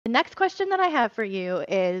next question that I have for you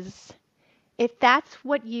is if that's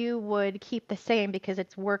what you would keep the same because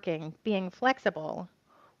it's working, being flexible,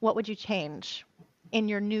 what would you change in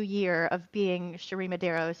your new year of being Cherie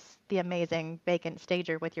Medeiros, the amazing vacant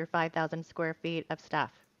stager with your 5,000 square feet of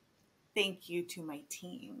stuff? Thank you to my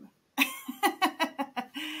team.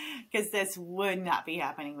 Because this would not be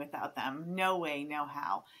happening without them. No way, no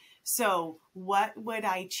how. So, what would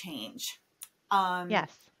I change? Um,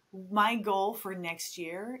 Yes. my goal for next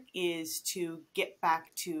year is to get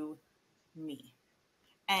back to me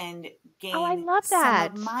and Oh, I gain love some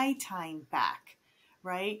of that. my time back,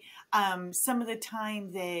 right? Some of the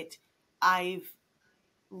time that I've,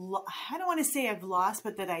 I don't want to say I've lost,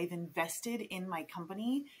 but that I've invested in my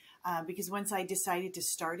company. Because once I decided to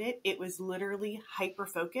start it, it was literally hyper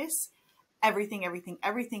focus. Everything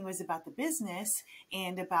was about the business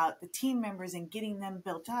and about the team members and getting them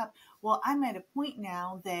built up. Well, I'm at a point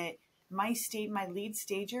now that my lead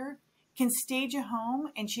stager can stage a home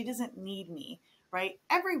and she doesn't need me, right?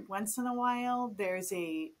 Every once in a while, there's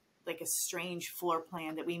a strange floor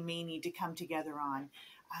plan that we may need to come together on.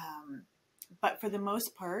 But for the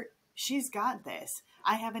most part, she's got this.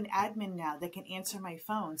 I have an admin now that can answer my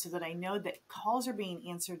phone so that I know that calls are being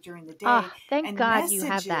answered during the day Ah, thank and God you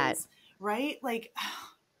have that. messages, right? Like,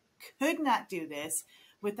 could not do this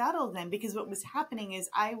without all of them because what was happening is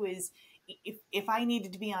if I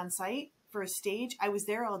needed to be on site for a stage, I was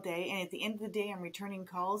there all day. And at the end of the day, I'm returning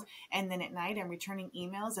calls. And then at night, I'm returning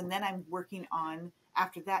emails. And then I'm working on,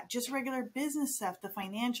 after that, just regular business stuff, the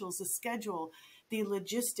financials, the schedule, the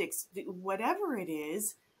logistics, whatever it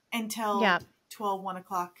is, until Yeah. 12, 1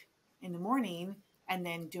 o'clock in the morning, and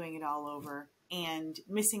then doing it all over and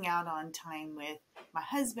missing out on time with my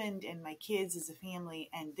husband and my kids as a family.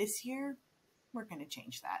 And this year, we're going to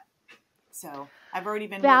change that. So I've already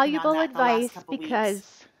been working on Valuable that the last advice couple weeks.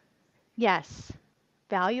 because, yes,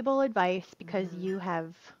 valuable advice because Mm-hmm. you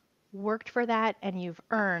have worked for that and you've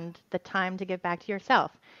earned the time to give back to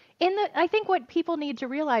yourself. I think what people need to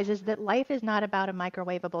realize is that life is not about a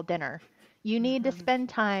microwavable dinner. You need to Mm-hmm. spend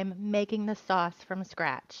time making the sauce from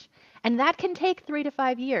scratch. And that can take 3 to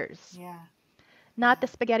 5 years. Yeah. Not Yeah. the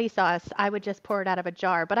spaghetti sauce. I would just pour it out of a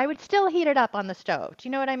jar, but I would still heat it up on the stove. Do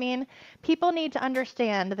you know what I mean? People need to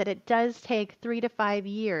understand that it does take 3 to 5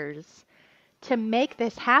 years to make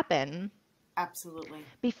this happen Absolutely.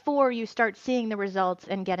 before you start seeing the results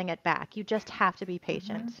and getting it back. You just have to be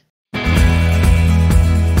Mm-hmm. patient.